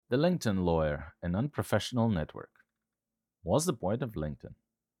The LinkedIn Lawyer, an unprofessional network. What's the point of LinkedIn?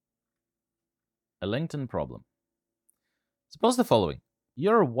 A LinkedIn problem. Suppose the following.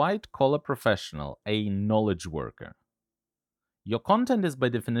 You're a white-collar professional, a knowledge worker. Your content is by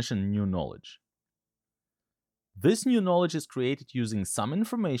definition new knowledge. This new knowledge is created using some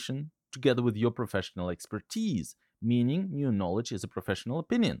information together with your professional expertise, meaning new knowledge is a professional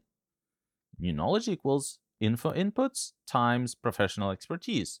opinion. New knowledge equals info inputs times professional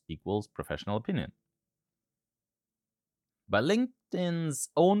expertise equals professional opinion. By LinkedIn's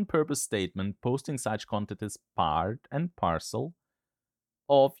own purpose statement, posting such content is part and parcel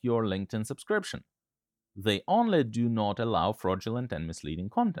of your LinkedIn subscription. They only do not allow fraudulent and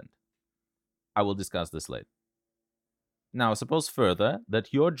misleading content. I will discuss this later. Now, suppose further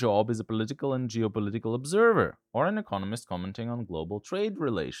that your job is a political and geopolitical observer, or an economist commenting on global trade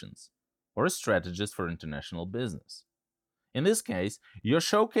relations, or a strategist for international business. In this case, your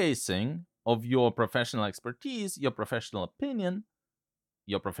showcasing of your professional expertise, your professional opinion,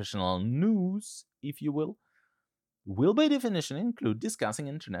 your professional news, if you will by definition include discussing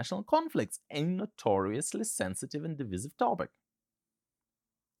international conflicts, a notoriously sensitive and divisive topic.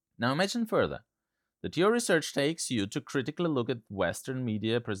 Now imagine further that your research takes you to critically look at Western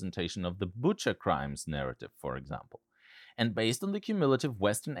media presentation of the Bucha crimes narrative, for example. And based on the cumulative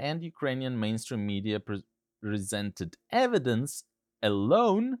Western and Ukrainian mainstream media presented evidence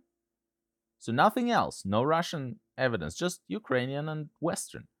alone, so nothing else, no Russian evidence, just Ukrainian and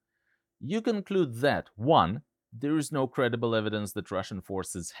Western, you conclude that 1. There is no credible evidence that Russian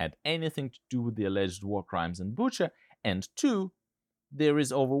forces had anything to do with the alleged war crimes in Bucha, and 2. There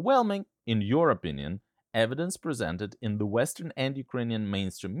is overwhelming, in your opinion, evidence presented in the Western and Ukrainian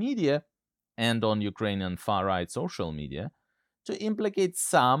mainstream media and on Ukrainian far-right social media to implicate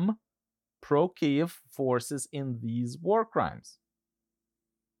some pro-Kiev forces in these war crimes.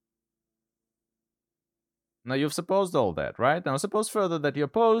 Now you've supposed all that, right? Now suppose further that you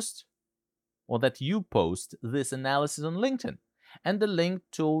post this analysis on LinkedIn and the link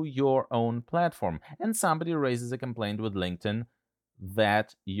to your own platform, and somebody raises a complaint with LinkedIn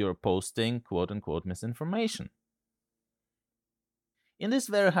that you're posting quote-unquote misinformation. In this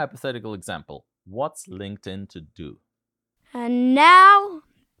very hypothetical example, what's LinkedIn to do? And now,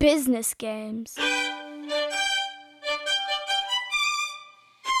 business games.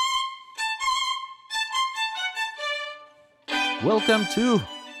 Welcome to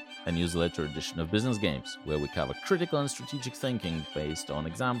a newsletter edition of Business Games, where we cover critical and strategic thinking based on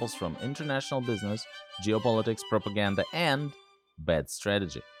examples from international business, geopolitics, propaganda, and bad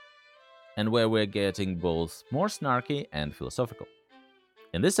strategy, and where we're getting both more snarky and philosophical.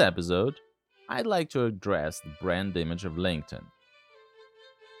 In this episode, I'd like to address the brand image of LinkedIn.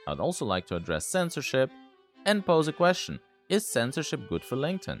 I'd also like to address censorship and pose a question: is censorship good for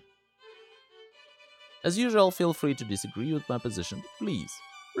LinkedIn? As usual, feel free to disagree with my position, but please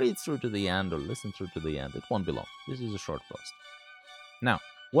read through to the end or listen through to the end. It won't be long. This is a short post. Now,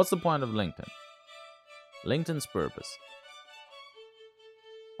 what's the point of LinkedIn? LinkedIn's purpose.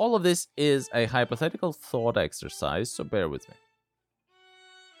 All of this is a hypothetical thought exercise, so bear with me.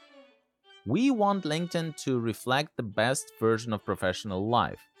 We want LinkedIn to reflect the best version of professional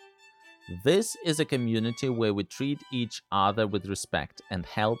life. This is a community where we treat each other with respect and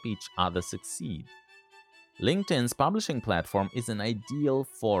help each other succeed. LinkedIn's publishing platform is an ideal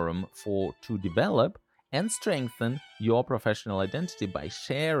forum to develop and strengthen your professional identity by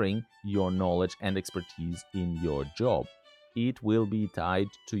sharing your knowledge and expertise in your job. It will be tied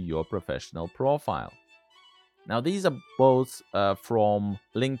to your professional profile. Now, these are both from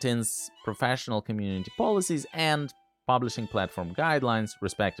LinkedIn's professional community policies and publishing platform guidelines,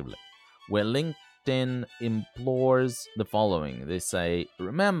 respectively, where LinkedIn implores the following. They say,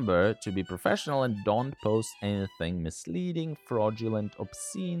 remember to be professional and don't post anything misleading, fraudulent,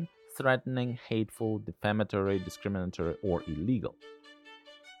 obscene, threatening, hateful, defamatory, discriminatory, or illegal.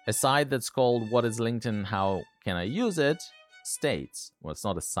 A site that's called What is LinkedIn? How can I use it? States, well, it's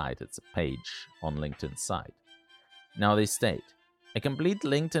not a site, it's a page on LinkedIn's site. Now they state, a complete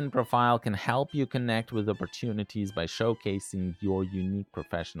LinkedIn profile can help you connect with opportunities by showcasing your unique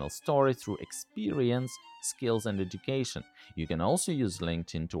professional story through experience, skills, and education. You can also use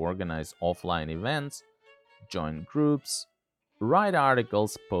LinkedIn to organize offline events, join groups, write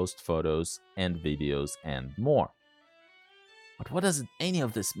articles, post photos and videos, and more. But what does any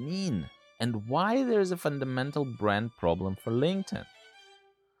of this mean? And why there is a fundamental brand problem for LinkedIn?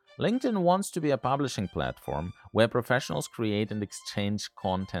 LinkedIn wants to be a publishing platform where professionals create and exchange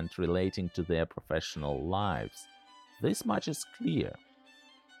content relating to their professional lives. This much is clear.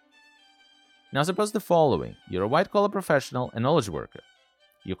 Now suppose the following. You're a white-collar professional, a knowledge worker.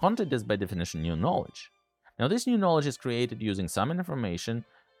 Your content is by definition new knowledge. Now, this new knowledge is created using some information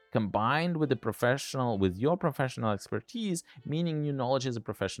combined with your professional expertise, meaning new knowledge is a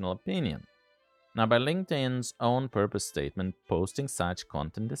professional opinion. Now, by LinkedIn's own purpose statement, posting such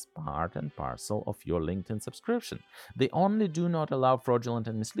content is part and parcel of your LinkedIn subscription. They only do not allow fraudulent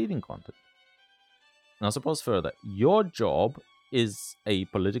and misleading content. Now, suppose further, your job is a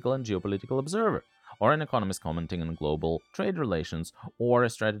political and geopolitical observer, or an economist commenting on global trade relations, or a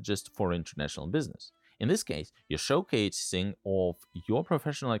strategist for international business. In this case, your showcasing of your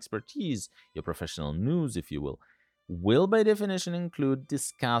professional expertise, your professional news, if you will by definition include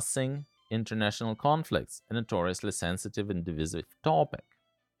discussing international conflicts, a notoriously sensitive and divisive topic.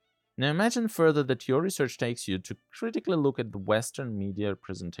 Now imagine further that your research takes you to critically look at the Western media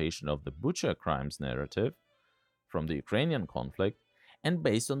presentation of the Bucha crimes narrative from the Ukrainian conflict, and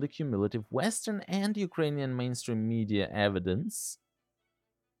based on the cumulative Western and Ukrainian mainstream media evidence,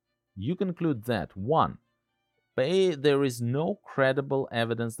 you conclude that 1. There is no credible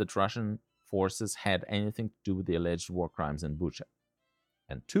evidence that Russian forces had anything to do with the alleged war crimes in Bucha.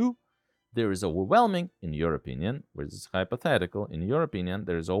 And 2, there is overwhelming, in your opinion, which is hypothetical, in your opinion,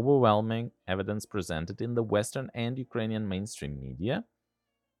 there is overwhelming evidence presented in the Western and Ukrainian mainstream media,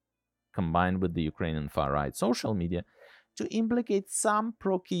 combined with the Ukrainian far-right social media, to implicate some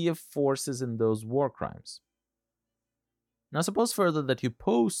pro-Kiev forces in those war crimes. Now suppose further that you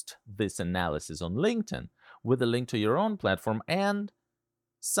post this analysis on LinkedIn with a link to your own platform, and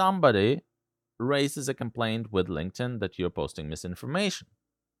somebody raises a complaint with LinkedIn that you're posting misinformation.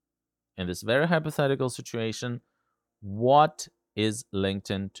 In this very hypothetical situation, what is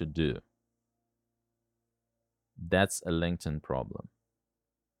LinkedIn to do? That's a LinkedIn problem.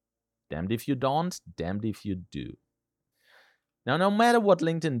 Damned if you don't, damned if you do. Now, no matter what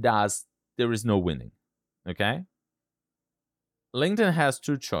LinkedIn does, there is no winning, okay? LinkedIn has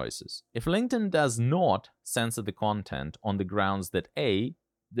 2 choices. If LinkedIn does not censor the content on the grounds that A,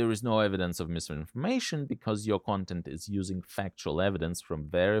 there is no evidence of misinformation because your content is using factual evidence from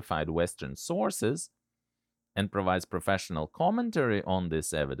verified Western sources and provides professional commentary on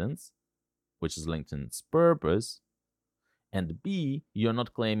this evidence, which is LinkedIn's purpose, and B, you're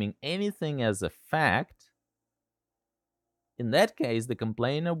not claiming anything as a fact, in that case, the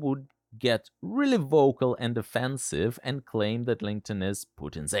complainer would get really vocal and offensive and claim that LinkedIn is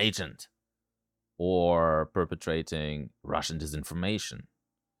Putin's agent or perpetrating Russian disinformation,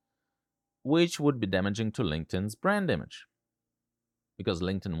 which would be damaging to LinkedIn's brand image, because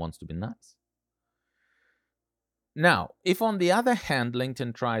LinkedIn wants to be nice. Now, if on the other hand,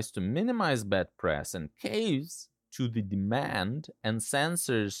 LinkedIn tries to minimize bad press and caves to the demand and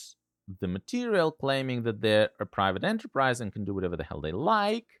censors the material, claiming that they're a private enterprise and can do whatever the hell they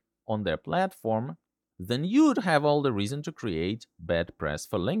like on their platform, then you'd have all the reason to create bad press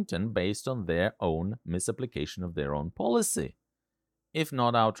for LinkedIn based on their own misapplication of their own policy, if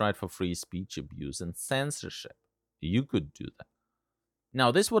not outright for free speech abuse and censorship. You could do that.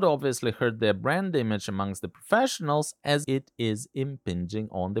 Now, this would obviously hurt their brand image amongst the professionals, as it is impinging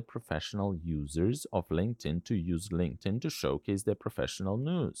on the professional users of LinkedIn to use LinkedIn to showcase their professional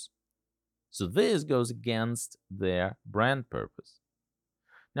news. So this goes against their brand purpose.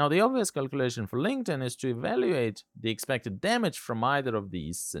 Now, the obvious calculation for LinkedIn is to evaluate the expected damage from either of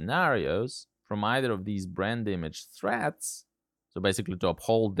these scenarios, from either of these brand image threats, so basically to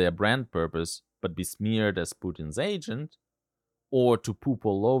uphold their brand purpose but be smeared as Putin's agent, or to poop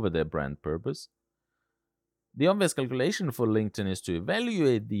all over their brand purpose. The obvious calculation for LinkedIn is to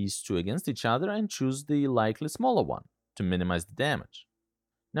evaluate these 2 against each other and choose the likely smaller one to minimize the damage.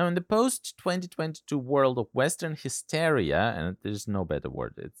 Now, in the post-2022 world of Western hysteria, and there's no better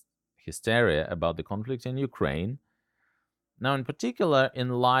word, it's hysteria about the conflict in Ukraine, now in particular in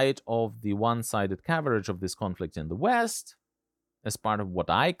light of the one-sided coverage of this conflict in the West, as part of what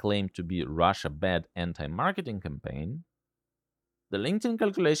I claim to be Russia bad anti-marketing campaign, the LinkedIn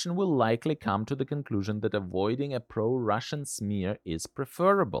calculation will likely come to the conclusion that avoiding a pro-Russian smear is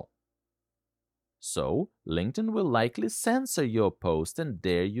preferable. So, LinkedIn will likely censor your post and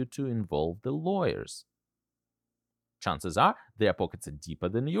dare you to involve the lawyers. Chances are their pockets are deeper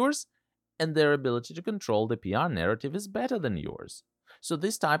than yours, and their ability to control the PR narrative is better than yours. So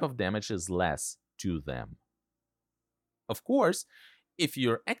this type of damage is less to them. Of course, if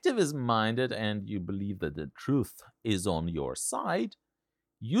you're activism-minded and you believe that the truth is on your side,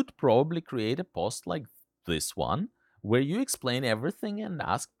 you'd probably create a post like this one, where you explain everything and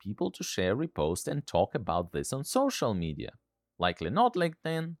ask people to share, repost, and talk about this on social media. Likely not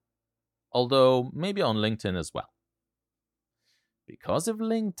LinkedIn, although maybe on LinkedIn as well. Because if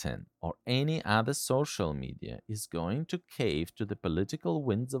LinkedIn or any other social media is going to cave to the political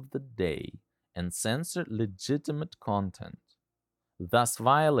winds of the day and censor legitimate content, thus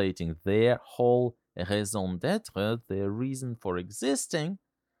violating their whole raison d'etre, their reason for existing,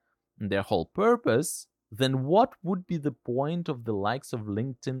 their whole purpose, then what would be the point of the likes of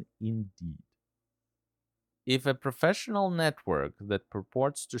LinkedIn indeed? If a professional network that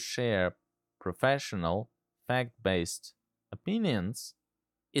purports to share professional, fact-based opinions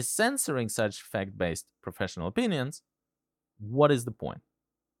is censoring such fact-based professional opinions, what is the point?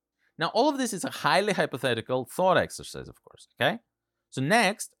 Now, all of this is a highly hypothetical thought exercise, of course, okay? So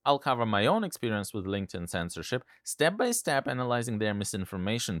next, I'll cover my own experience with LinkedIn censorship, step by step analyzing their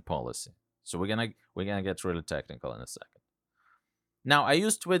misinformation policy. So we're gonna get really technical in a second. Now, I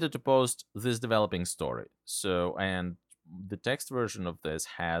use Twitter to post this developing story. And the text version of this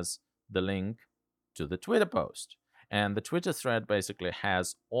has the link to the Twitter post. And the Twitter thread basically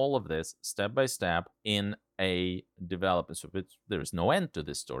has all of this step by step in a development. So there is no end to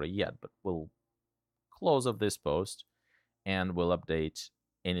this story yet, but we'll close off this post and we'll update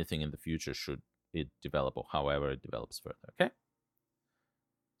anything in the future should it develop or however it develops further, okay?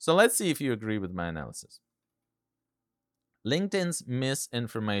 So let's see if you agree with my analysis. LinkedIn's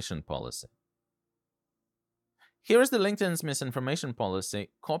misinformation policy. Here is the LinkedIn's misinformation policy,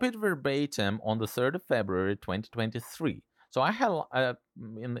 copied verbatim on the 3rd of February 2023. So I have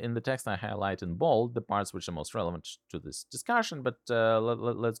in the text I highlight in bold the parts which are most relevant to this discussion, but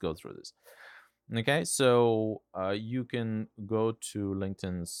let's go through this. Okay, so you can go to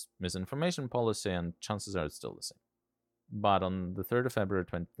LinkedIn's misinformation policy, and chances are it's still the same. But on the 3rd of February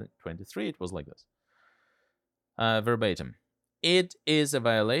 2023, it was like this. Verbatim. It is a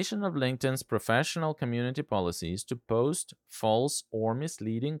violation of LinkedIn's professional community policies to post false or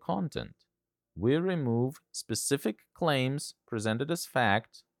misleading content. We remove specific claims presented as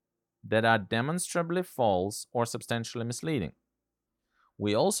fact that are demonstrably false or substantially misleading.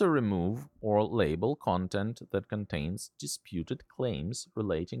 We also remove or label content that contains disputed claims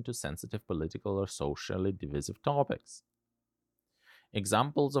relating to sensitive political or socially divisive topics.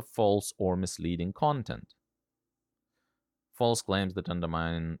 Examples of false or misleading content. False claims that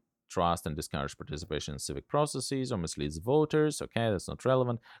undermine trust and discourage participation in civic processes or misleads voters. Okay, that's not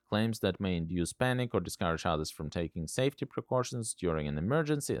relevant. Claims that may induce panic or discourage others from taking safety precautions during an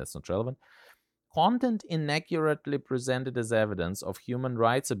emergency. That's not relevant. Content inaccurately presented as evidence of human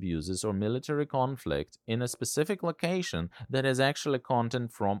rights abuses or military conflict in a specific location that is actually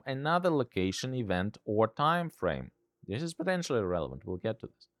content from another location, event, or time frame. This is potentially relevant. We'll get to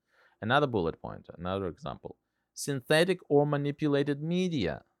this. Another bullet point, another example. Synthetic or manipulated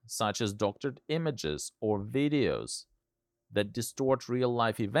media, such as doctored images or videos that distort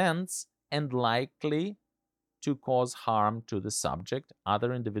real-life events and likely to cause harm to the subject,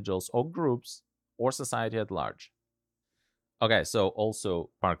 other individuals or groups, or society at large. Okay, so also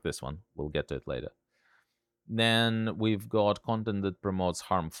park this one. We'll get to it later. Then we've got content that promotes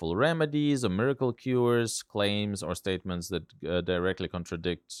harmful remedies or miracle cures, claims or statements that directly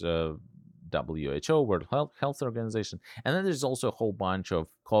contradict WHO, World Health Organization. And then there's also a whole bunch of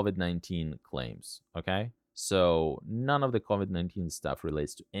COVID-19 claims, okay? So none of the COVID-19 stuff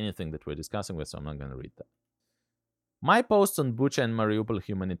relates to anything that we're discussing with, so I'm not going to read that. My posts on Bucha and Mariupol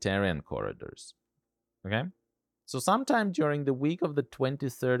humanitarian corridors, okay? So sometime during the week of the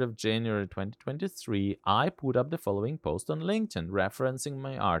 23rd of January 2023, I put up the following post on LinkedIn referencing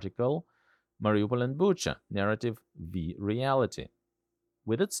my article, Mariupol and Bucha, Narrative v. Reality,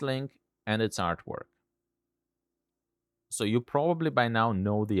 with its link and its artwork. So you probably by now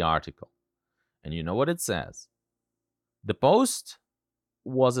know the article, and you know what it says. The post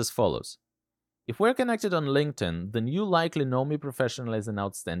was as follows. If we're connected on LinkedIn, then you likely know me professionally as an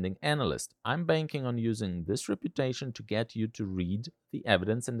outstanding analyst. I'm banking on using this reputation to get you to read the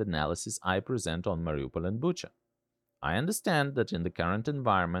evidence and analysis I present on Mariupol and Bucha. I understand that in the current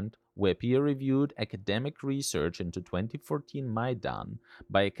environment, where peer-reviewed academic research into 2014 Maidan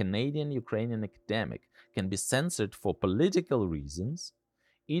by a Canadian-Ukrainian academic can be censored for political reasons,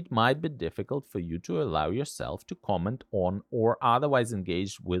 it might be difficult for you to allow yourself to comment on or otherwise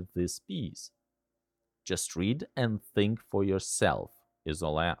engage with this piece. Just read and think for yourself, is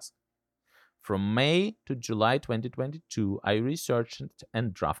all I ask. From May to July 2022, I researched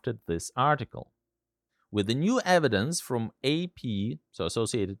and drafted this article. With the new evidence from AP, so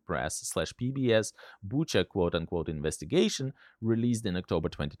Associated Press / PBS Bucha quote-unquote investigation released in October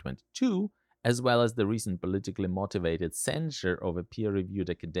 2022, as well as the recent politically motivated censure of a peer-reviewed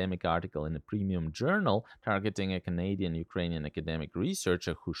academic article in a premium journal targeting a Canadian-Ukrainian academic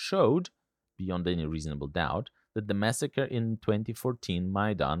researcher who showed, beyond any reasonable doubt, that the massacre in 2014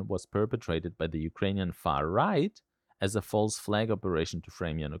 Maidan was perpetrated by the Ukrainian far right as a false flag operation to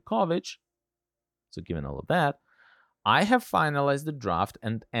frame Yanukovych. So given all of that, I have finalized the draft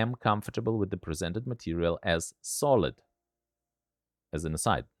and am comfortable with the presented material as solid. As an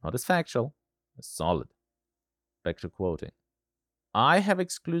aside, not as factual, as solid. Back to quoting. I have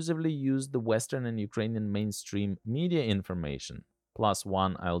exclusively used the Western and Ukrainian mainstream media information, plus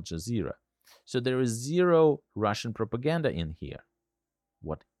one Al Jazeera. So there is zero Russian propaganda in here.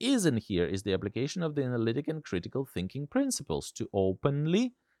 What is in here is the application of the analytic and critical thinking principles to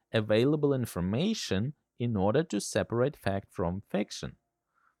openly available information in order to separate fact from fiction.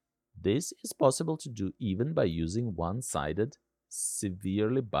 This is possible to do even by using one-sided,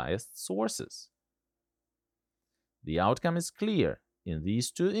 severely biased sources. The outcome is clear. In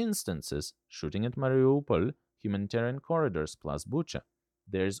these two instances, shooting at Mariupol, humanitarian corridors plus Bucha,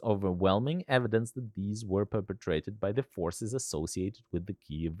 there is overwhelming evidence that these were perpetrated by the forces associated with the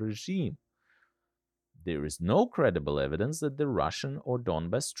Kiev regime. There is no credible evidence that the Russian or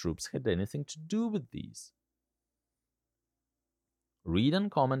Donbass troops had anything to do with these. Read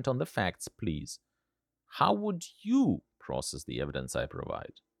and comment on the facts, please. How would you process the evidence I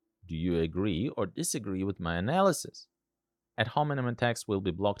provide? Do you agree or disagree with my analysis? Ad hominem attacks will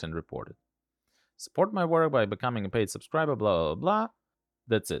be blocked and reported. Support my work by becoming a paid subscriber, blah, blah, blah.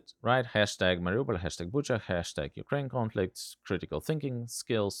 That's it, right? Hashtag Mariupol, hashtag Bucha, hashtag Ukraine conflict, critical thinking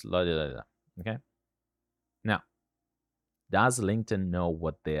skills, la da da da. Okay? Now, does LinkedIn know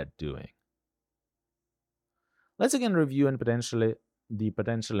what they're doing? Let's again review and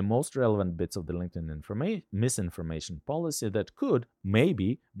potentially most relevant bits of the LinkedIn misinformation policy that could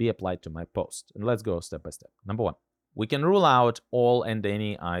maybe be applied to my post. And let's go step by step. Number one, we can rule out all and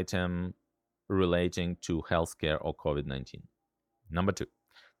any item relating to healthcare or COVID-19. Number two,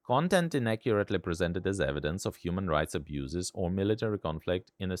 content inaccurately presented as evidence of human rights abuses or military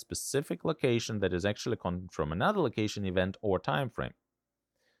conflict in a specific location that is actually content from another location, event, or time frame.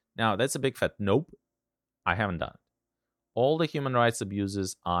 Now, that's a big fat nope. I haven't done it. All the human rights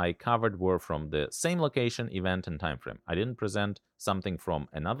abuses I covered were from the same location, event, and time frame. I didn't present something from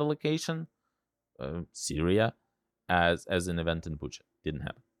another location, Syria, as an event in Bucha. Didn't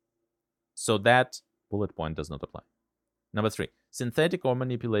happen. So that bullet point does not apply. Number three, synthetic or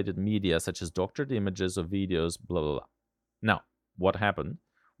manipulated media such as doctored images or videos, blah, blah, blah. Now, what happened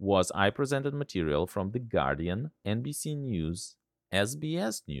was I presented material from The Guardian, NBC News,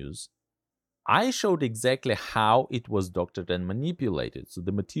 SBS News. I showed exactly how it was doctored and manipulated. So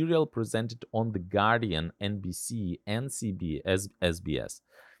the material presented on The Guardian, NBC, NCB, SBS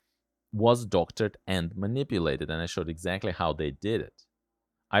was doctored and manipulated, and I showed exactly how they did it.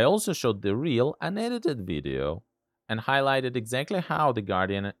 I also showed the real, unedited video and highlighted exactly how The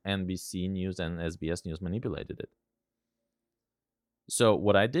Guardian, NBC News, and SBS News manipulated it. So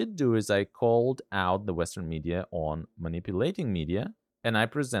what I did do is I called out the Western media on manipulating media, and I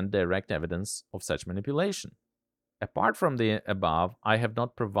present direct evidence of such manipulation. Apart from the above, I have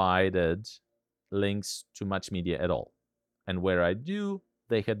not provided links to much media at all. And where I do,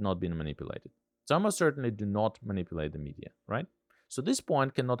 they had not been manipulated. So I most certainly do not manipulate the media, right? So this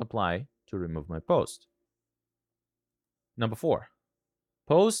point cannot apply to remove my post. Number four,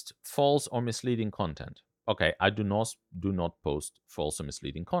 post false or misleading content. Okay, I do not post false or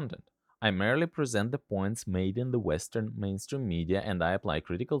misleading content. I merely present the points made in the Western mainstream media, and I apply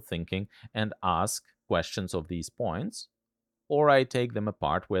critical thinking and ask questions of these points, or I take them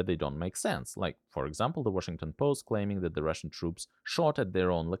apart where they don't make sense. Like, for example, the Washington Post claiming that the Russian troops shot at their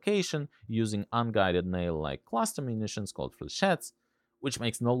own location using unguided nail-like cluster munitions called flechettes, which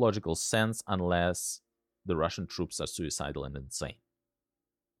makes no logical sense unless the Russian troops are suicidal and insane.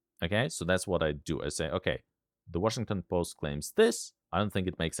 Okay, so that's what I do. I say, okay, the Washington Post claims this. I don't think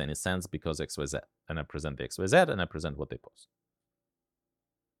it makes any sense because XYZ. And I present the XYZ and I present what they post.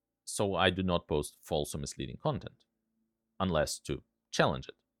 So I do not post false or misleading content unless to challenge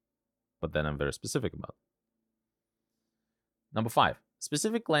it. But then I'm very specific about it. Number five,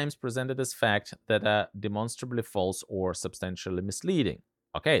 specific claims presented as fact that are demonstrably false or substantially misleading.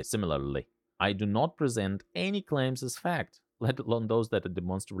 Okay, similarly, I do not present any claims as fact, let alone those that are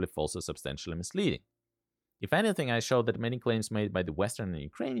demonstrably false or substantially misleading. If anything, I show that many claims made by the Western and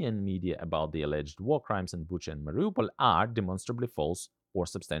Ukrainian media about the alleged war crimes in Bucha and Mariupol are demonstrably false or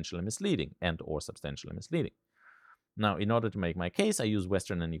substantially misleading Now, in order to make my case, I use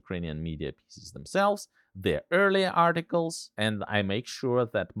Western and Ukrainian media pieces themselves, their earlier articles, and I make sure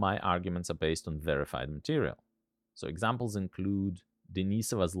that my arguments are based on verified material. So examples include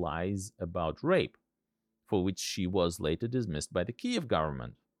Denisova's lies about rape, for which she was later dismissed by the Kiev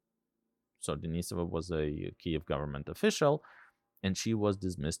government. So Denisova was a Kiev government official, and she was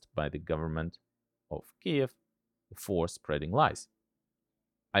dismissed by the government of Kiev for spreading lies.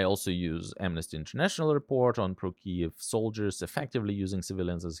 I also use Amnesty International report on pro-Kiev soldiers effectively using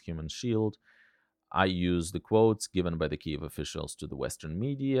civilians as human shield. I use the quotes given by the Kiev officials to the Western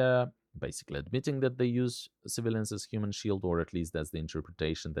media, basically admitting that they use civilians as human shield, or at least that's the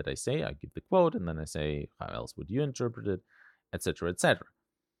interpretation that I say. I give the quote and then I say, how else would you interpret it, etc., etc.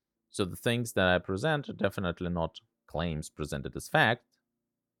 So the things that I present are definitely not claims presented as fact.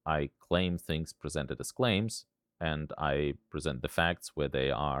 I claim things presented as claims, and I present the facts where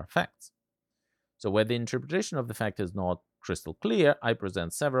they are facts. So where the interpretation of the fact is not crystal clear, I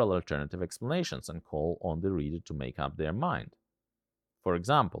present several alternative explanations and call on the reader to make up their mind. For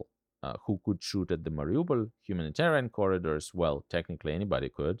example, who could shoot at the Mariupol humanitarian corridors? Well, technically anybody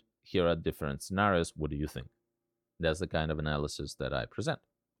could. Here are different scenarios. What do you think? That's the kind of analysis that I present.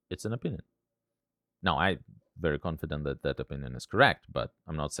 It's an opinion. Now, I'm very confident that that opinion is correct, but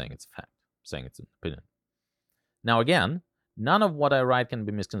I'm not saying it's a fact. I'm saying it's an opinion. Now, again, none of what I write can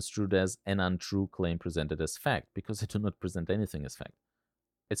be misconstrued as an untrue claim presented as fact, because I do not present anything as fact.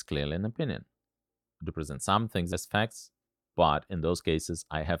 It's clearly an opinion. I do present some things as facts, but in those cases,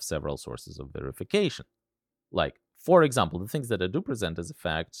 I have several sources of verification. Like, for example, the things that I do present as a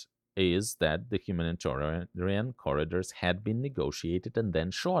fact is that the humanitarian corridors had been negotiated and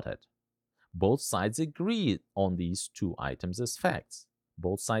then shot at. Both sides agree on these two items as facts.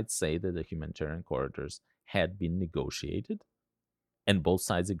 Both sides say that the humanitarian corridors had been negotiated, and both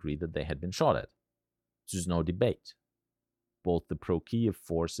sides agree that they had been shot at. There's no debate. Both the pro-Kiev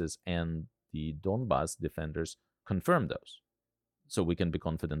forces and the Donbas defenders confirm those. So we can be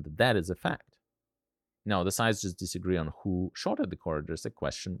confident that that is a fact. Now, the sides just disagree on who shot at the corridors, a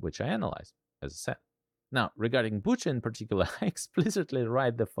question which I analyze, as I said. Now, regarding Bucha in particular, I explicitly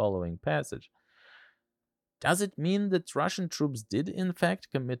write the following passage. Does it mean that Russian troops did in fact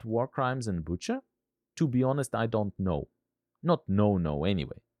commit war crimes in Bucha? To be honest, I don't know. Not know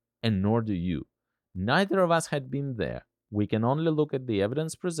anyway. And nor do you. Neither of us had been there. We can only look at the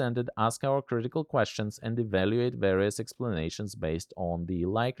evidence presented, ask our critical questions, and evaluate various explanations based on the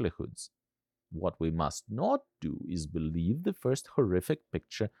likelihoods. What we must not do is believe the first horrific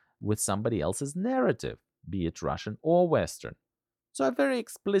picture with somebody else's narrative, be it Russian or Western. So I very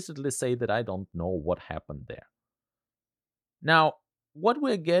explicitly say that I don't know what happened there. Now, what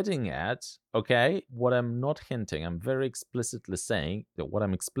we're getting at, okay, what I'm not hinting, I'm very explicitly saying that what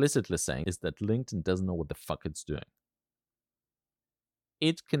I'm explicitly saying is that LinkedIn doesn't know what the fuck it's doing.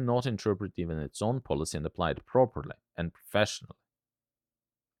 It cannot interpret even its own policy and apply it properly and professionally.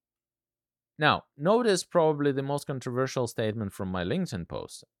 Now, notice probably the most controversial statement from my LinkedIn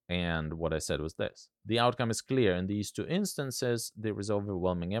post, and what I said was this. The outcome is clear. In these two instances, there is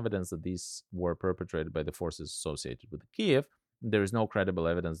overwhelming evidence that these were perpetrated by the forces associated with Kiev. There is no credible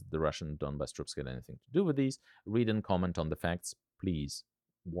evidence that the Russian Donbas troops had anything to do with these. Read and comment on the facts, please.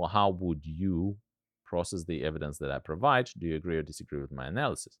 How would you process the evidence that I provide? Do you agree or disagree with my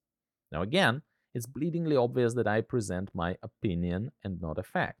analysis? Now, again, it's bleedingly obvious that I present my opinion and not a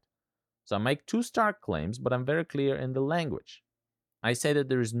fact. So I make two stark claims, but I'm very clear in the language. I say that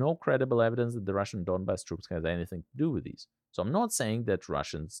there is no credible evidence that the Russian Donbas troops had anything to do with these. So I'm not saying that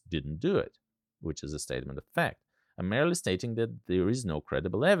Russians didn't do it, which is a statement of fact. I'm merely stating that there is no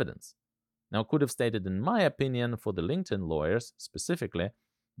credible evidence. Now, I could have stated in my opinion for the LinkedIn lawyers specifically,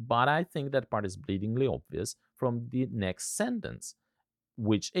 but I think that part is bleedingly obvious from the next sentence,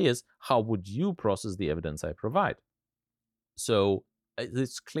 which is, how would you process the evidence I provide? So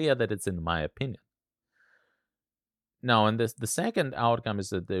it's clear that it's in my opinion. Now, and the second outcome is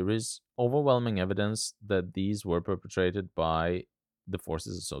that there is overwhelming evidence that these were perpetrated by the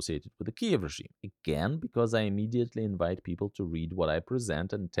forces associated with the Kiev regime. Again, because I immediately invite people to read what I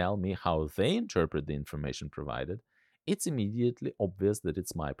present and tell me how they interpret the information provided, it's immediately obvious that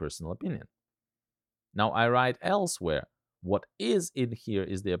it's my personal opinion. Now, I write elsewhere, what is in here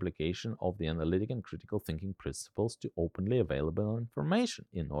is the application of the analytic and critical thinking principles to openly available information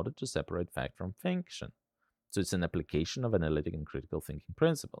in order to separate fact from fiction. So it's an application of analytic and critical thinking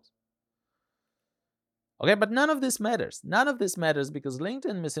principles. Okay, but none of this matters. None of this matters because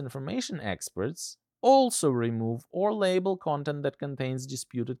LinkedIn misinformation experts also remove or label content that contains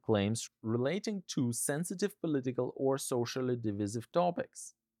disputed claims relating to sensitive political or socially divisive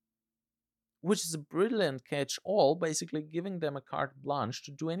topics, which is a brilliant catch-all, basically giving them a carte blanche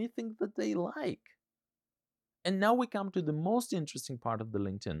to do anything that they like. And now we come to the most interesting part of the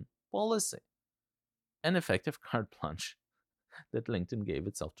LinkedIn policy. An effective carte blanche that LinkedIn gave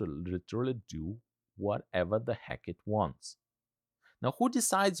itself to literally do whatever the heck it wants. Now, who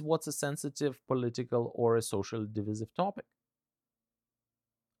decides what's a sensitive political or a social divisive topic?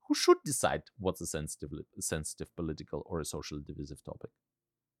 Who should decide what's a sensitive political or a social divisive topic?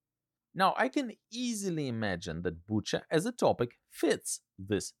 Now, I can easily imagine that Bucha as a topic fits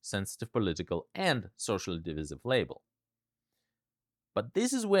this sensitive political and social divisive label. But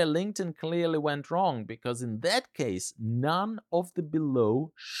this is where LinkedIn clearly went wrong, because in that case, none of the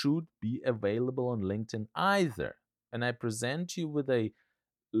below should be available on LinkedIn either. And I present you with a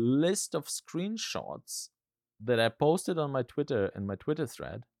list of screenshots that I posted on my Twitter and my Twitter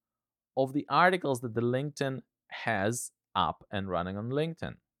thread of the articles that the LinkedIn has up and running on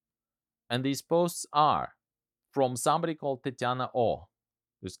LinkedIn. And these posts are from somebody called Tetiana O,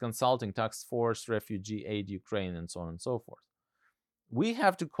 who's consulting Task Force, Refugee Aid Ukraine, and so on and so forth. We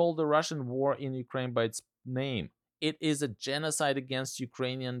have to call the Russian war in Ukraine by its name. It is a genocide against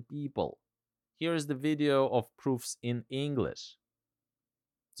Ukrainian people. Here is the video of proofs in English.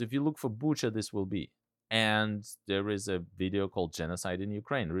 So if you look for Bucha, this will be. And there is a video called Genocide in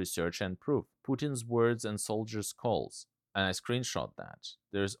Ukraine, Research and Proof, Putin's Words and Soldiers' Calls. And I screenshot that.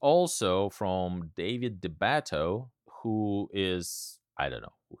 There's also from David Debato, who is, I don't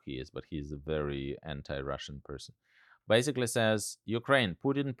know who he is, but he's a very anti-Russian person. Basically says, Ukraine,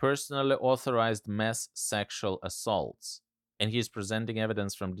 Putin personally authorized mass sexual assaults. And he's presenting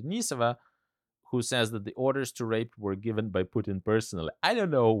evidence from Denisova, who says that the orders to rape were given by Putin personally. I don't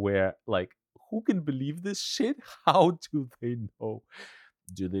know where, who can believe this shit? How do they know?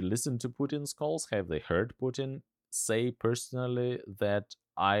 Do they listen to Putin's calls? Have they heard Putin say personally that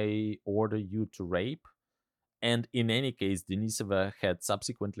I order you to rape? And in any case, Denisova had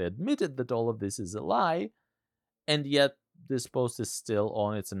subsequently admitted that all of this is a lie, and yet this post is still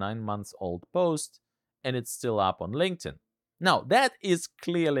on. It's a 9-month-old post, and it's still up on LinkedIn. Now, that is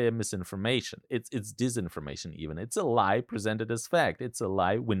clearly a misinformation. It's disinformation even. It's a lie presented as fact. It's a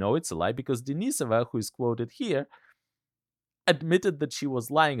lie. We know it's a lie because Denisova, who is quoted here, admitted that she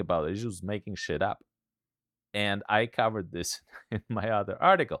was lying about it. She was making shit up. And I covered this in my other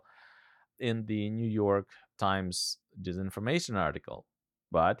article, in the New York Times disinformation article.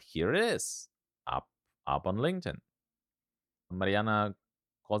 But here it is, up on LinkedIn. Mariana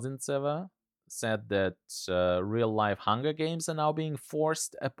Kozintseva said that real-life Hunger Games are now being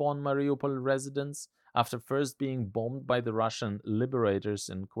forced upon Mariupol residents after first being bombed by the Russian liberators,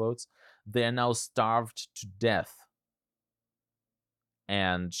 in quotes. They are now starved to death.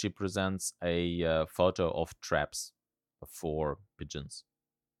 And she presents a photo of traps for pigeons.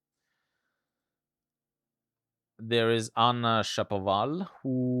 There is Anna Shapoval,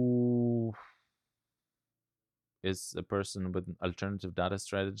 who is a person with an alternative data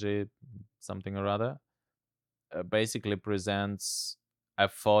strategy, something or other. Basically presents a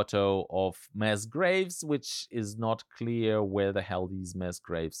photo of mass graves, which is not clear where the hell these mass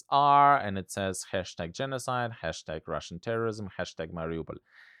graves are. And it says hashtag genocide, hashtag Russian terrorism, hashtag Mariupol.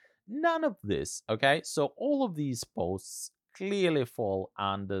 None of this, okay? So all of these posts clearly fall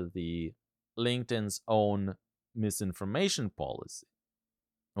under the LinkedIn's own misinformation policy.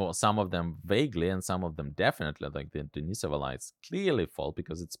 Well, some of them vaguely and some of them definitely, like the Denisova lies, clearly fall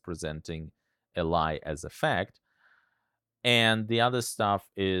because it's presenting a lie as a fact. And the other stuff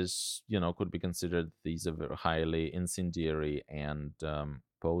is, could be considered, these are very highly incendiary and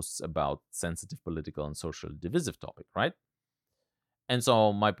posts about sensitive political and social divisive topic, right? And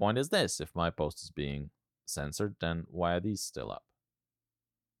so my point is this: if my post is being censored, then why are these still up?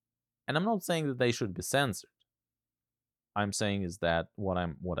 And I'm not saying that they should be censored. I'm saying is that what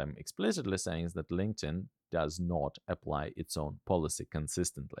I'm explicitly saying is that LinkedIn does not apply its own policy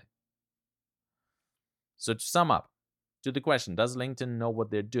consistently. So to sum up, to the question, does LinkedIn know what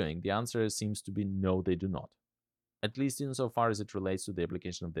they're doing? The answer seems to be no, they do not. At least insofar as it relates to the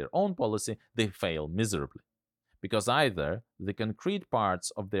application of their own policy, they fail miserably. Because either the concrete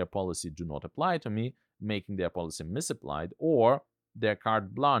parts of their policy do not apply to me, making their policy misapplied, or their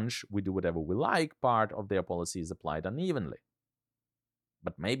carte blanche, we do whatever we like, part of their policy is applied unevenly.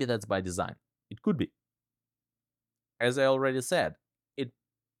 But maybe that's by design. It could be. As I already said, it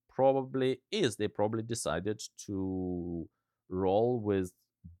probably is. They probably decided to roll with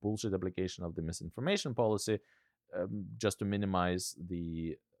bullshit application of the misinformation policy just to minimize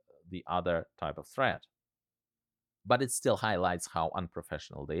the other type of threat. But it still highlights how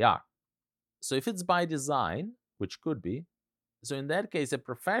unprofessional they are. So if it's by design, which could be, so in that case, a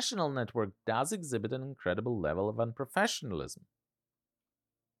professional network does exhibit an incredible level of unprofessionalism.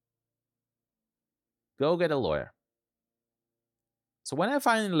 Go get a lawyer. So when I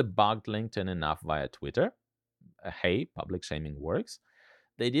finally bugged LinkedIn enough via Twitter, hey, public shaming works,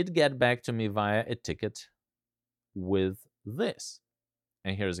 they did get back to me via a ticket with this.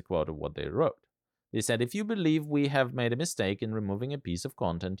 And here's a quote of what they wrote. They said, if you believe we have made a mistake in removing a piece of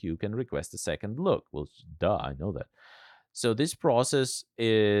content, you can request a second look. Well, duh, I know that. So this process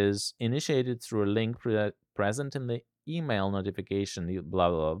is initiated through a link present in the email notification, blah,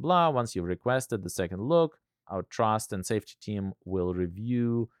 blah, blah, blah. Once you've requested the second look, our trust and safety team will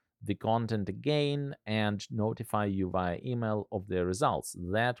review the content again and notify you via email of the results.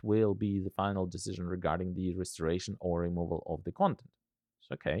 That will be the final decision regarding the restoration or removal of the content.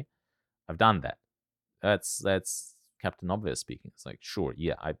 So, okay, I've done that. That's Captain Obvious speaking. It's like, sure,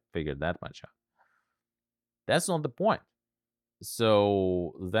 yeah, I figured that much out. That's not the point.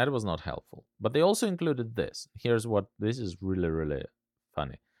 So that was not helpful. But they also included this. This is really, really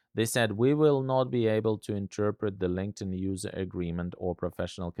funny. They said, we will not be able to interpret the LinkedIn user agreement or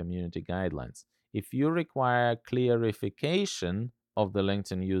professional community guidelines. If you require clarification of the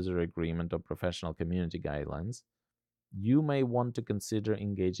LinkedIn user agreement or professional community guidelines, you may want to consider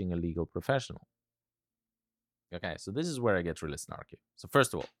engaging a legal professional. Okay, so this is where I get really snarky. So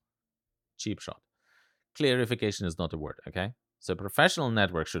first of all, cheap shot. Clarification is not a word, okay? So professional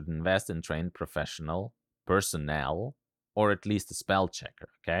network should invest in trained professional personnel, or at least a spell checker,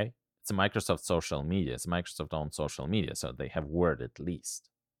 okay? It's a Microsoft social media. It's Microsoft owned social media, so they have Word at least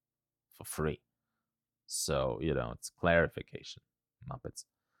for free. So, it's clarification, Muppets.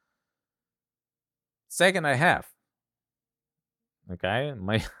 Second, I have, okay?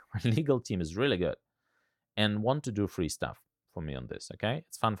 My legal team is really good and want to do free stuff for me on this, okay?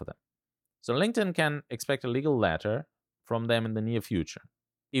 It's fun for them. So LinkedIn can expect a legal letter from them in the near future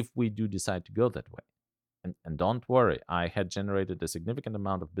if we do decide to go that way. And don't worry, I had generated a significant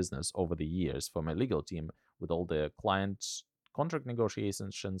amount of business over the years for my legal team with all the client contract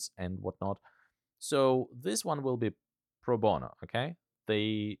negotiations and whatnot. So this one will be pro bono, okay?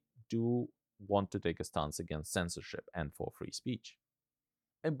 They do want to take a stance against censorship and for free speech.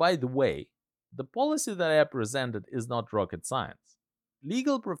 And by the way, the policy that I presented is not rocket science.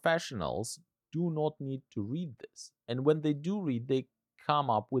 Legal professionals do not need to read this. And when they do read, they come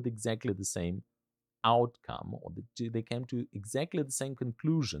up with exactly the same outcome, or they came to exactly the same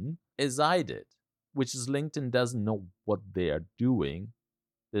conclusion as I did, which is LinkedIn doesn't know what they are doing.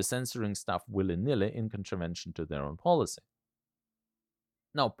 They're censoring stuff willy-nilly in contravention to their own policy.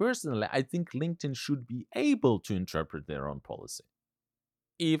 Now, personally, I think LinkedIn should be able to interpret their own policy,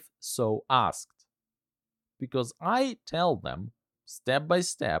 if so asked. Because I tell them, step by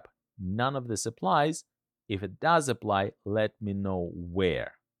step, none of this applies. If it does apply, let me know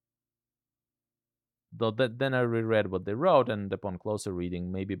where. Though then I reread what they wrote, and upon closer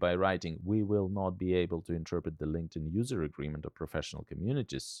reading, maybe by writing, we will not be able to interpret the LinkedIn user agreement or professional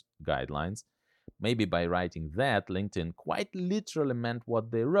communities guidelines, maybe by writing that, LinkedIn quite literally meant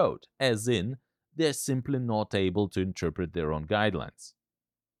what they wrote, as in, they're simply not able to interpret their own guidelines.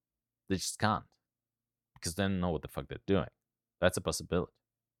 They just can't, because they don't know what the fuck they're doing. That's a possibility.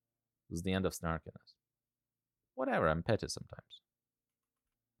 It was the end of snarkiness. Whatever, I'm petty sometimes.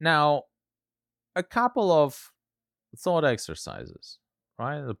 Now, a couple of thought exercises,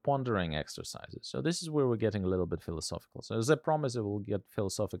 right? The pondering exercises. So this is where we're getting a little bit philosophical. So as I promised, it will get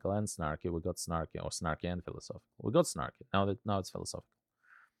philosophical and snarky. We got snarky, or snarky and philosophical. We got snarky. Now it's philosophical.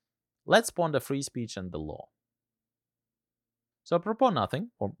 Let's ponder free speech and the law. So apropos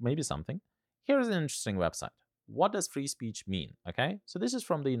nothing, or maybe something, here's an interesting website. What does free speech mean? Okay, so this is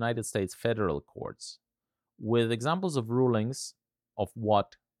from the United States federal courts, with examples of rulings of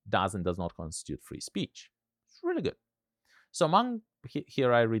what does and does not constitute free speech. It's really good. So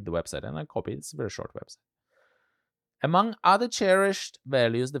here I read the website and I copy it. It's a very short website. Among other cherished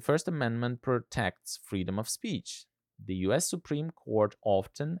values, the First Amendment protects freedom of speech. The U.S. Supreme Court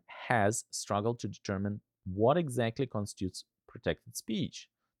often has struggled to determine what exactly constitutes protected speech.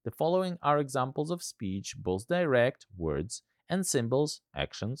 The following are examples of speech, both direct, words, and symbols,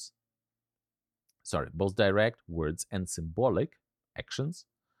 actions. Both direct, words, and symbolic actions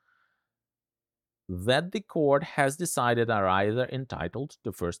that the court has decided are either entitled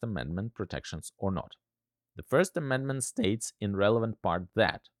to First Amendment protections or not. The First Amendment states in relevant part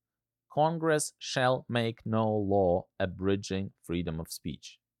that Congress shall make no law abridging freedom of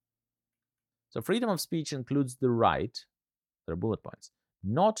speech. So freedom of speech includes the right, there are bullet points,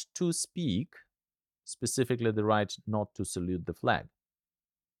 not to speak, specifically the right not to salute the flag.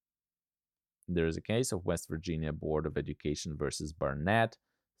 There is a case of West Virginia Board of Education versus Barnett,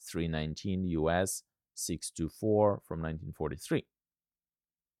 319 U.S. 624 from 1943.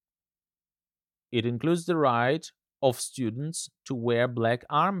 It includes the right of students to wear black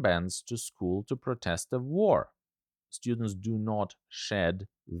armbands to school to protest of war. Students do not shed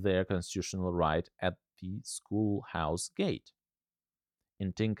their constitutional right at the schoolhouse gate.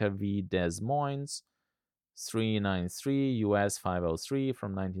 in Tinker v. Des Moines, 393 US 503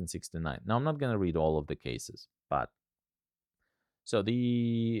 from 1969. Now, I'm not going to read all of the cases, but so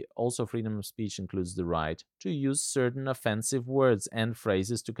also freedom of speech includes the right to use certain offensive words and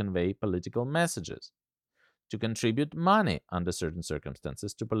phrases to convey political messages, to contribute money under certain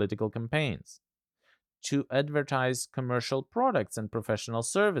circumstances to political campaigns, to advertise commercial products and professional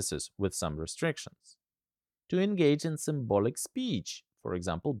services with some restrictions, to engage in symbolic speech, for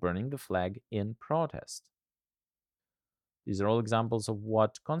example, burning the flag in protest. These are all examples of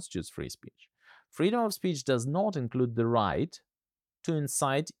what constitutes free speech. Freedom of speech does not include the right to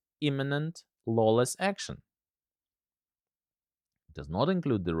incite imminent lawless action. It does not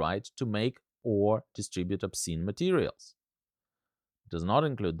include the right to make or distribute obscene materials. It does not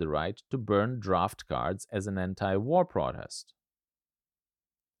include the right to burn draft cards as an anti-war protest.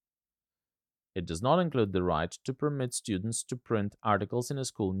 It does not include the right to permit students to print articles in a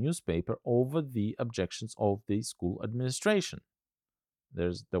school newspaper over the objections of the school administration.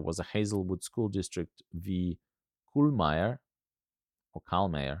 There was a Hazelwood School District v. Kuhlmeier,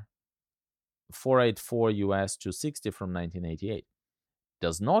 484 US 260 from 1988.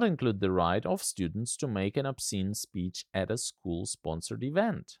 Does not include the right of students to make an obscene speech at a school-sponsored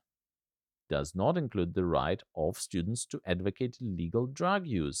event. Does not include the right of students to advocate illegal drug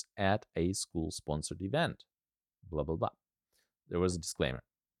use at a school-sponsored event. Blah, blah, blah. There was a disclaimer.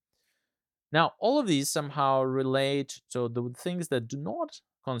 Now, all of these somehow relate to the things that do not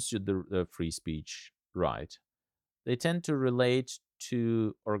constitute the free speech right. They tend to relate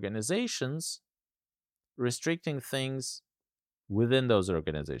to organizations restricting things within those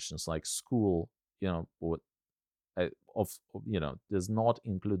organizations, like school, does not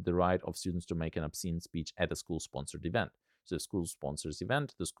include the right of students to make an obscene speech at a school-sponsored event. So if school sponsors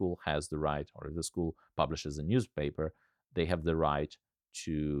event, the school has the right, or if the school publishes a newspaper, they have the right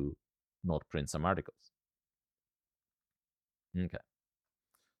to not print some articles. Okay.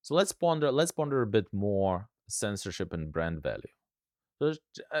 So let's ponder a bit more censorship and brand value. So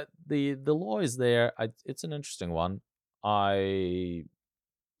the law is there. It's an interesting one.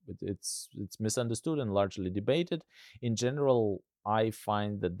 It's misunderstood and largely debated. In general, I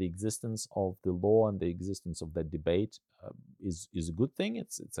find that the existence of the law and the existence of that debate is a good thing.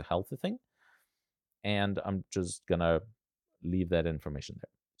 It's a healthy thing, and I'm just gonna leave that information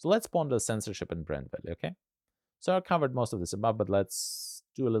there. So let's ponder censorship and brand value. Okay. So I covered most of this above, but let's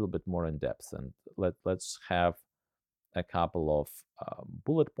do a little bit more in depth, and let's have a couple of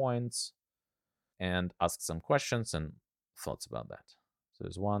bullet points and ask some questions and thoughts about that. So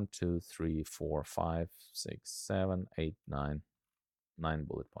there's 1, 2, 3, 4, 5, 6, 7, 8, 9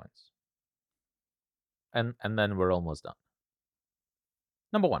 bullet points. And then we're almost done.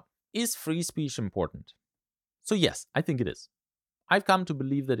 Number 1, is free speech important? So yes, I think it is. I've come to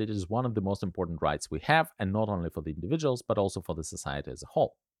believe that it is one of the most important rights we have, and not only for the individuals, but also for the society as a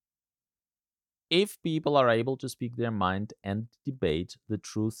whole. If people are able to speak their mind and debate, the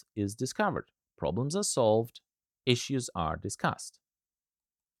truth is discovered, problems are solved, issues are discussed.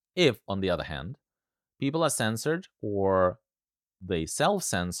 If, on the other hand, people are censored or they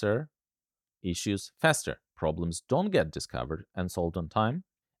self-censor, issues fester, problems don't get discovered and solved on time,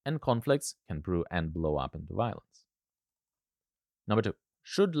 and conflicts can brew and blow up into violence. Number 2,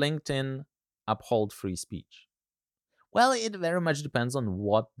 should LinkedIn uphold free speech? Well, it very much depends on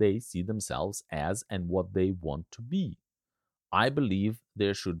what they see themselves as and what they want to be. I believe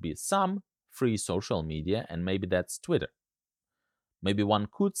there should be some free social media, and maybe that's Twitter. Maybe one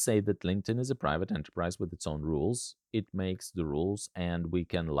could say that LinkedIn is a private enterprise with its own rules. It makes the rules, and we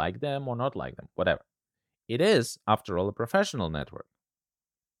can like them or not like them, whatever. It is, after all, a professional network.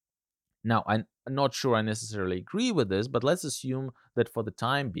 Now, I'm not sure I necessarily agree with this, but let's assume that for the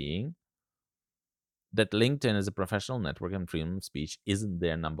time being, that LinkedIn as a professional network and freedom of speech isn't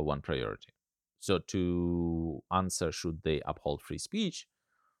their number one priority. So to answer, should they uphold free speech?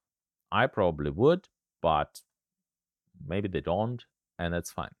 I probably would, but maybe they don't, and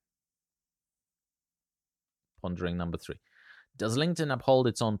that's fine. Pondering number 3. Does LinkedIn uphold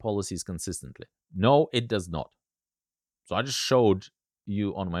its own policies consistently? No, it does not. So I just showed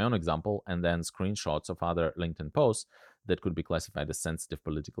you on my own example and then screenshots of other LinkedIn posts that could be classified as sensitive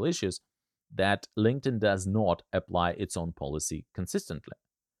political issues, that LinkedIn does not apply its own policy consistently.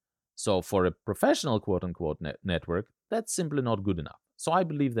 So for a professional quote-unquote network, that's simply not good enough. So I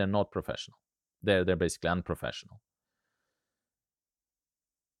believe they're not professional. They're basically unprofessional.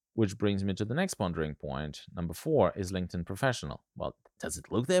 Which brings me to the next pondering point. Number 4, is LinkedIn professional? Well, does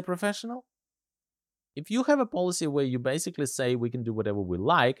it look they're professional? If you have a policy where you basically say we can do whatever we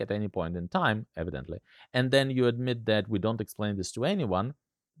like at any point in time, evidently, and then you admit that we don't explain this to anyone,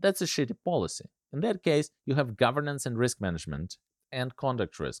 that's a shitty policy. In that case, you have governance and risk management and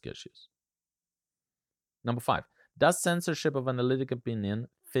conduct risk issues. Number 5, does censorship of analytic opinion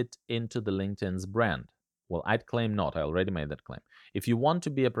fit into the LinkedIn's brand? Well, I'd claim not. I already made that claim. If you want to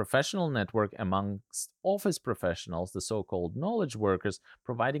be a professional network amongst office professionals, the so-called knowledge workers,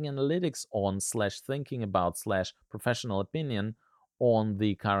 providing analytics on / thinking about / professional opinion on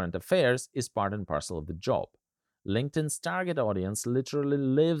the current affairs is part and parcel of the job. LinkedIn's target audience literally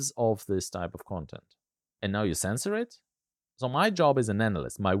lives off this type of content. And now you censor it? So my job is an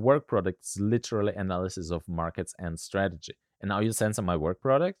analyst. My work product is literally analysis of markets and strategy. And now you censor my work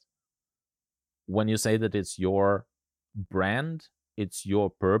product? When you say that it's your brand, it's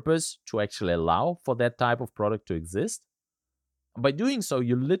your purpose to actually allow for that type of product to exist? By doing so,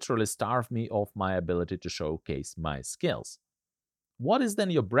 you literally starve me of my ability to showcase my skills. What is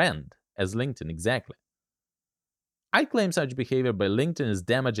then your brand as LinkedIn exactly? I claim such behavior by LinkedIn is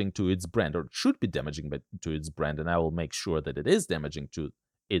damaging to its brand, or should be damaging to its brand, and I will make sure that it is damaging to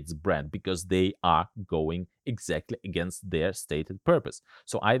its brand because they are going exactly against their stated purpose.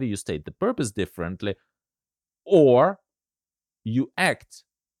 So either you state the purpose differently or you act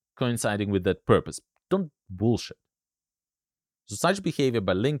coinciding with that purpose. Don't bullshit. So such behavior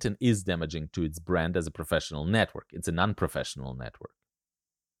by LinkedIn is damaging to its brand as a professional network. It's an unprofessional network.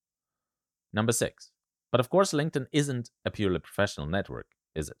 Number 6. But of course, LinkedIn isn't a purely professional network,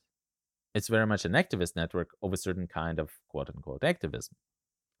 is it? It's very much an activist network of a certain kind of quote-unquote activism.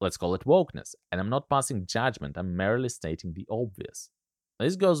 Let's call it wokeness. And I'm not passing judgment, I'm merely stating the obvious.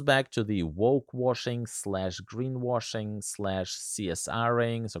 This goes back to the woke washing / greenwashing /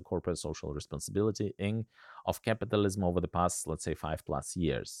 CSRing, so corporate social responsibility-ing of capitalism over the past, let's say, 5+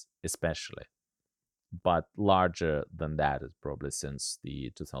 years, especially. But larger than that, is probably since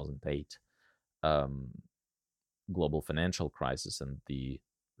the 2008 global financial crisis and the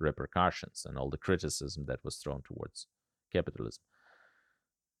repercussions and all the criticism that was thrown towards capitalism.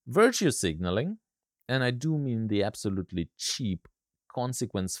 Virtue signaling, and I do mean the absolutely cheap,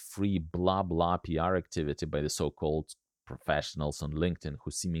 consequence-free blah blah PR activity by the so-called professionals on LinkedIn who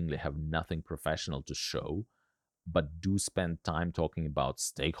seemingly have nothing professional to show, but do spend time talking about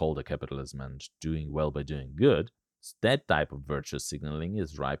stakeholder capitalism and doing well by doing good. So that type of virtue signaling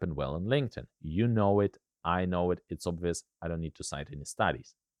is ripe and well on LinkedIn. You know it, I know it, it's obvious, I don't need to cite any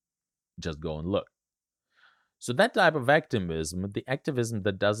studies. Just go and look. So that type of activism, the activism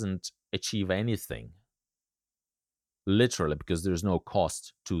that doesn't achieve anything, literally, because there's no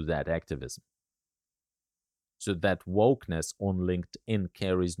cost to that activism. So that wokeness on LinkedIn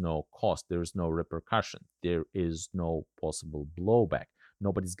carries no cost. There is no repercussion. There is no possible blowback.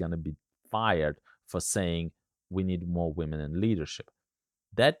 Nobody's going to be fired for saying we need more women in leadership.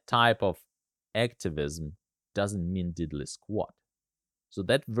 That type of activism doesn't mean diddly squat. So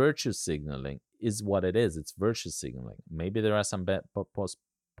that virtue signaling is what it is. It's virtue signaling. Maybe there are some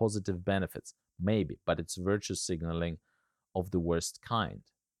positive benefits. Maybe. But it's virtue signaling of the worst kind,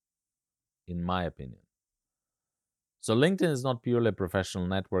 in my opinion. So LinkedIn is not purely a professional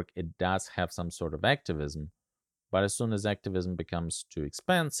network. It does have some sort of activism. But as soon as activism becomes too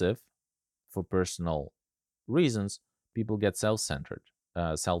expensive for personal reasons, people get self-censored.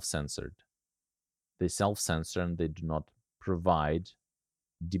 They self-censor and they do not provide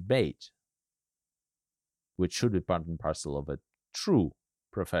debate, which should be part and parcel of a true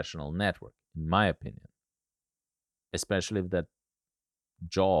professional network, in my opinion. Especially if that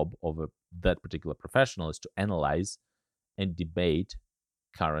job of that particular professional is to analyze and debate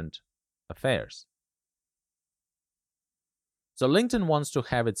current affairs. So LinkedIn wants to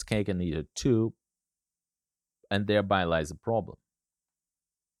have its cake and eat it too, and thereby lies a problem.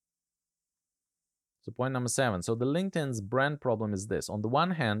 So point number 7. So the LinkedIn's brand problem is this. On the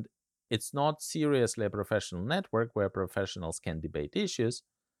one hand, it's not seriously a professional network where professionals can debate issues.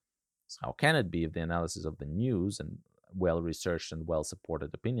 So how can it be if the analysis of the news and well-researched and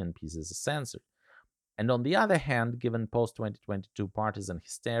well-supported opinion pieces is censored? And on the other hand, given post-2022 partisan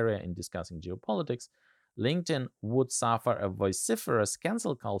hysteria in discussing geopolitics, LinkedIn would suffer a vociferous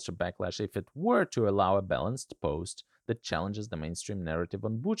cancel culture backlash if it were to allow a balanced post that challenges the mainstream narrative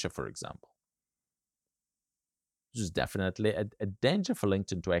on Bucha, for example. Which is definitely a danger for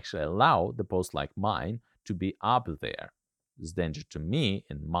LinkedIn to actually allow the post like mine to be up there. It's danger to me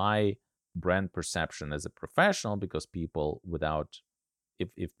in my brand perception as a professional, because people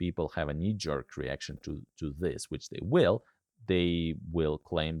if people have a knee-jerk reaction to this, which they will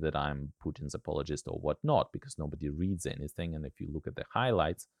claim that I'm Putin's apologist or whatnot, because nobody reads anything. And if you look at the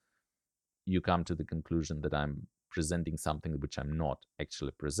highlights, you come to the conclusion that I'm presenting something which I'm not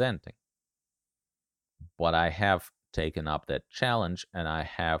actually presenting. But I have taken up that challenge and I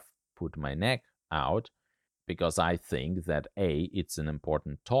have put my neck out because I think that A, it's an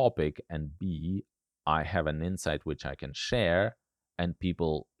important topic, and B, I have an insight which I can share, and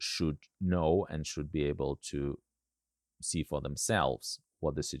people should know and should be able to see for themselves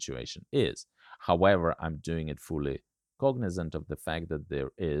what the situation is. However, I'm doing it fully cognizant of the fact that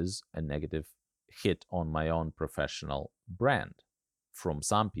there is a negative hit on my own professional brand from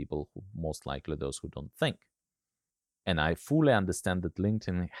some people, who, most likely those who don't think. And I fully understand that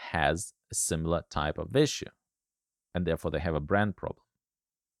LinkedIn has a similar type of issue, and therefore they have a brand problem.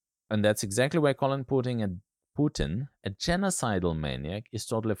 And that's exactly why Colin Putin, a genocidal maniac, is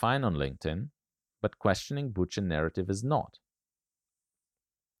totally fine on LinkedIn, but questioning Butcher narrative is not.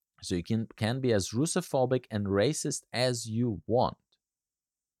 So you can be as Russophobic and racist as you want.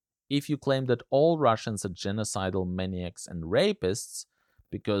 If you claim that all Russians are genocidal maniacs and rapists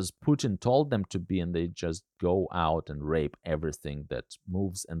because Putin told them to be and they just go out and rape everything that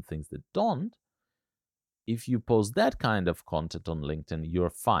moves and things that don't, if you post that kind of content on LinkedIn, you're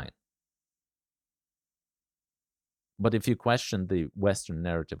fine. But if you question the Western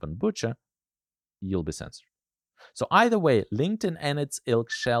narrative on Butcher, you'll be censored. So either way, LinkedIn and its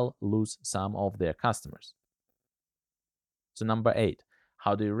ilk shall lose some of their customers. So number 8,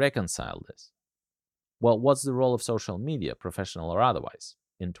 how do you reconcile this? Well, what's the role of social media, professional or otherwise,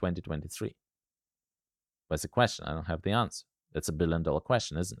 in 2023? That's a question. I don't have the answer. That's a $1 billion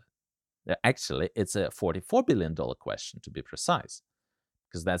question, isn't it? Actually, it's a $44 billion question, to be precise,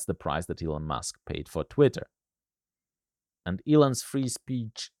 because that's the price that Elon Musk paid for Twitter. And Elon's free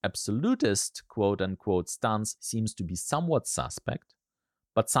speech absolutist quote-unquote stance seems to be somewhat suspect,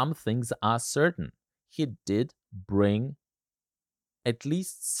 but some things are certain. He did bring at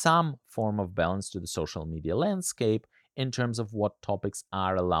least some form of balance to the social media landscape in terms of what topics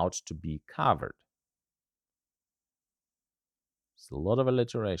are allowed to be covered. There's a lot of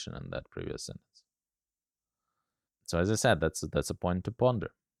alliteration in that previous sentence. So as I said, that's a point to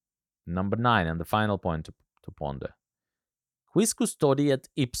ponder. Number 9, and the final point to ponder. Quis custodiet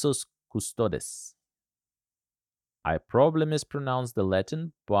ipsos custodes? I probably mispronounced the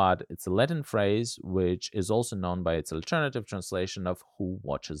Latin, but it's a Latin phrase which is also known by its alternative translation of who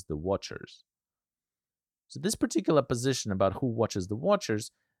watches the watchers. So this particular position about who watches the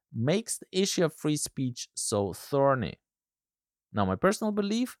watchers makes the issue of free speech so thorny. Now, my personal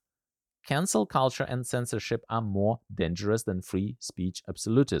belief, cancel culture and censorship are more dangerous than free speech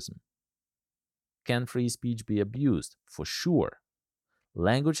absolutism. Can free speech be abused? For sure.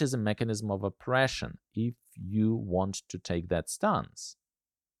 Language is a mechanism of oppression if you want to take that stance.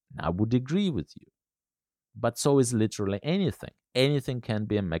 I would agree with you. But so is literally anything. Anything can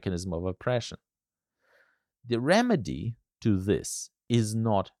be a mechanism of oppression. The remedy to this is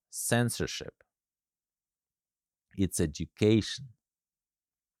not censorship. It's education.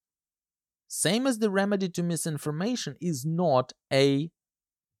 Same as the remedy to misinformation is not a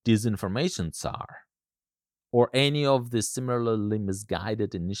disinformation czar, or any of the similarly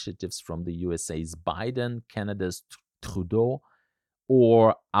misguided initiatives from the USA's Biden, Canada's Trudeau,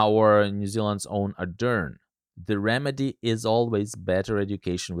 or our New Zealand's own Ardern. The remedy is always better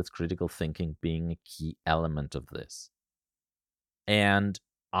education, with critical thinking being a key element of this. And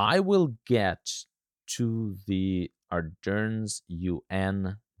I will get to the Ardern's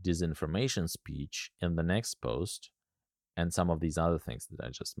UN disinformation speech in the next post, and some of these other things that I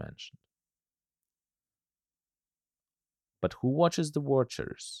just mentioned. But who watches the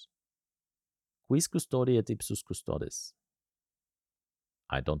watchers? Quis custodiet ipsus custodes?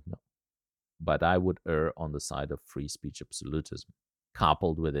 I don't know. But I would err on the side of free speech absolutism,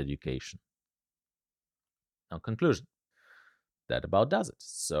 coupled with education. Now, conclusion. That about does it.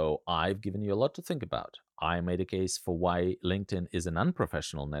 So I've given you a lot to think about. I made a case for why LinkedIn is an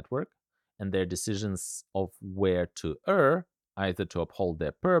unprofessional network, and their decisions of where to err, either to uphold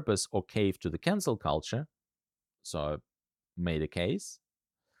their purpose or cave to the cancel culture. So I made a case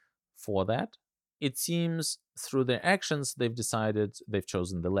for that. It seems through their actions, they've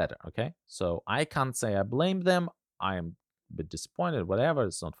chosen the latter, okay? So I can't say I blame them. I am a bit disappointed, whatever,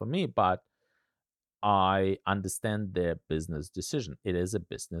 it's not for me, but I understand their business decision. It is a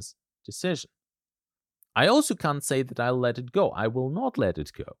business decision. I also can't say that I'll let it go. I will not let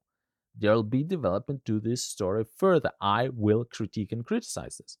it go. There'll be development to this story further. I will critique and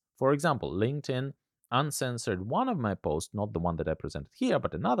criticize this. For example, LinkedIn uncensored one of my posts, not the one that I presented here,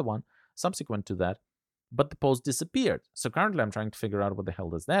 but another one subsequent to that, but the post disappeared. So currently I'm trying to figure out what the hell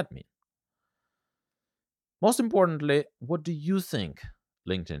does that mean. Most importantly, what do you think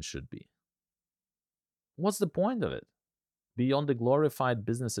LinkedIn should be? What's the point of it? Beyond the glorified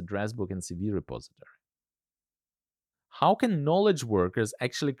business address book and CV repository. How can knowledge workers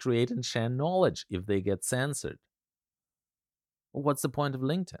actually create and share knowledge if they get censored? Well, what's the point of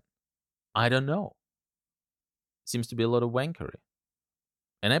LinkedIn? I don't know. Seems to be a lot of wankery.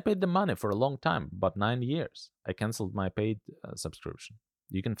 And I paid the money for a long time, about 9 years. I canceled my paid subscription.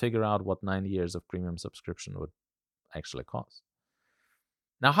 You can figure out what 9 years of premium subscription would actually cost.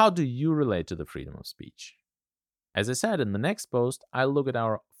 Now, how do you relate to the freedom of speech? As I said in the next post, I look at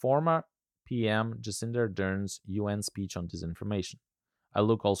our former PM Jacinda Ardern's UN speech on disinformation. I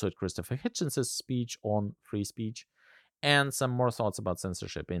look also at Christopher Hitchens' speech on free speech and some more thoughts about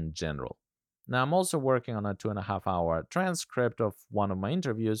censorship in general. Now, I'm also working on a 2.5-hour transcript of one of my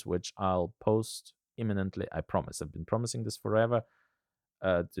interviews, which I'll post imminently. I promise. I've been promising this forever.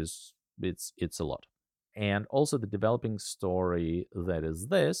 It's a lot. And also the developing story that is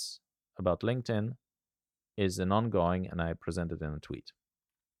this about LinkedIn is an ongoing, and I presented in a tweet.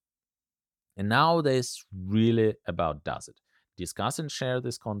 And now this really about does it. Discuss and share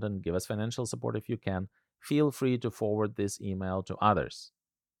this content. Give us financial support if you can. Feel free to forward this email to others.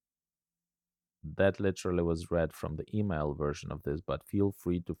 That literally was read from the email version of this, but feel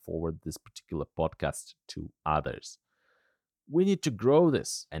free to forward this particular podcast to others. We need to grow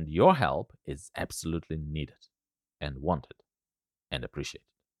this, and your help is absolutely needed and wanted and appreciated.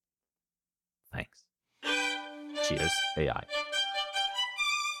 Thanks. Cheers, AI.